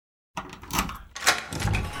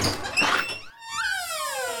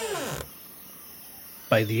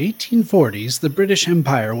By the 1840s, the British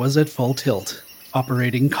Empire was at full tilt,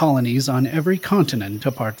 operating colonies on every continent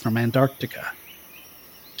apart from Antarctica.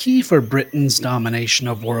 Key for Britain's domination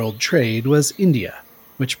of world trade was India,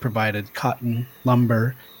 which provided cotton,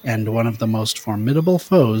 lumber, and one of the most formidable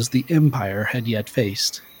foes the empire had yet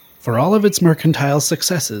faced. For all of its mercantile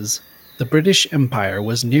successes, the British Empire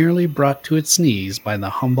was nearly brought to its knees by the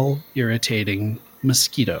humble, irritating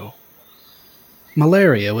mosquito.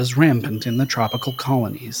 Malaria was rampant in the tropical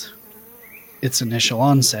colonies. Its initial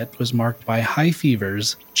onset was marked by high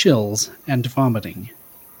fevers, chills, and vomiting.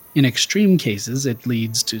 In extreme cases, it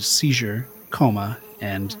leads to seizure, coma,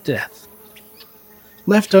 and death.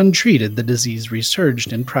 Left untreated, the disease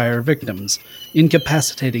resurged in prior victims,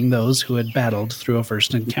 incapacitating those who had battled through a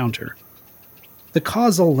first encounter. The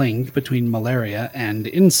causal link between malaria and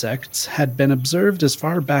insects had been observed as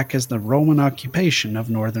far back as the Roman occupation of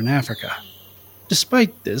northern Africa.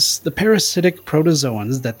 Despite this, the parasitic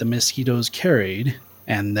protozoans that the mosquitoes carried,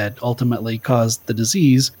 and that ultimately caused the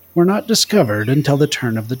disease, were not discovered until the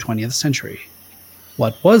turn of the 20th century.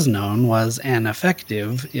 What was known was an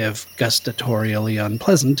effective, if gustatorially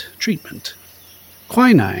unpleasant, treatment.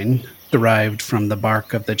 Quinine, derived from the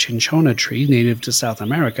bark of the cinchona tree native to South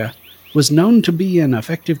America, was known to be an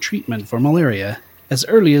effective treatment for malaria as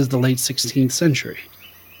early as the late 16th century.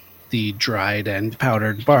 The dried and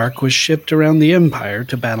powdered bark was shipped around the empire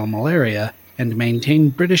to battle malaria and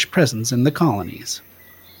maintain British presence in the colonies.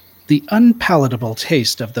 The unpalatable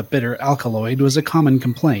taste of the bitter alkaloid was a common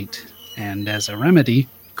complaint, and as a remedy,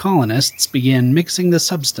 colonists began mixing the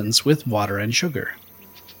substance with water and sugar.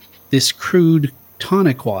 This crude,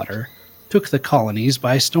 tonic water took the colonies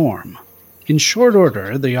by storm. In short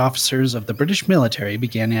order, the officers of the British military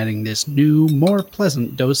began adding this new, more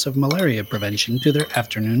pleasant dose of malaria prevention to their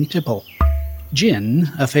afternoon tipple. Gin,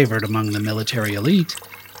 a favorite among the military elite,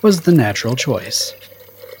 was the natural choice,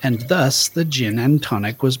 and thus the gin and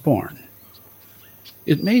tonic was born.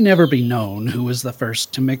 It may never be known who was the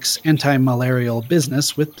first to mix anti-malarial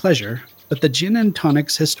business with pleasure, but the gin and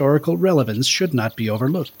tonic's historical relevance should not be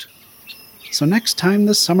overlooked. So next time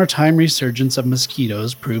the summertime resurgence of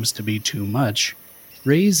mosquitoes proves to be too much,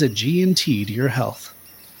 raise a G&T to your health.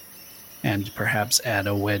 And perhaps add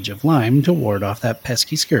a wedge of lime to ward off that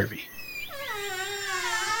pesky scurvy.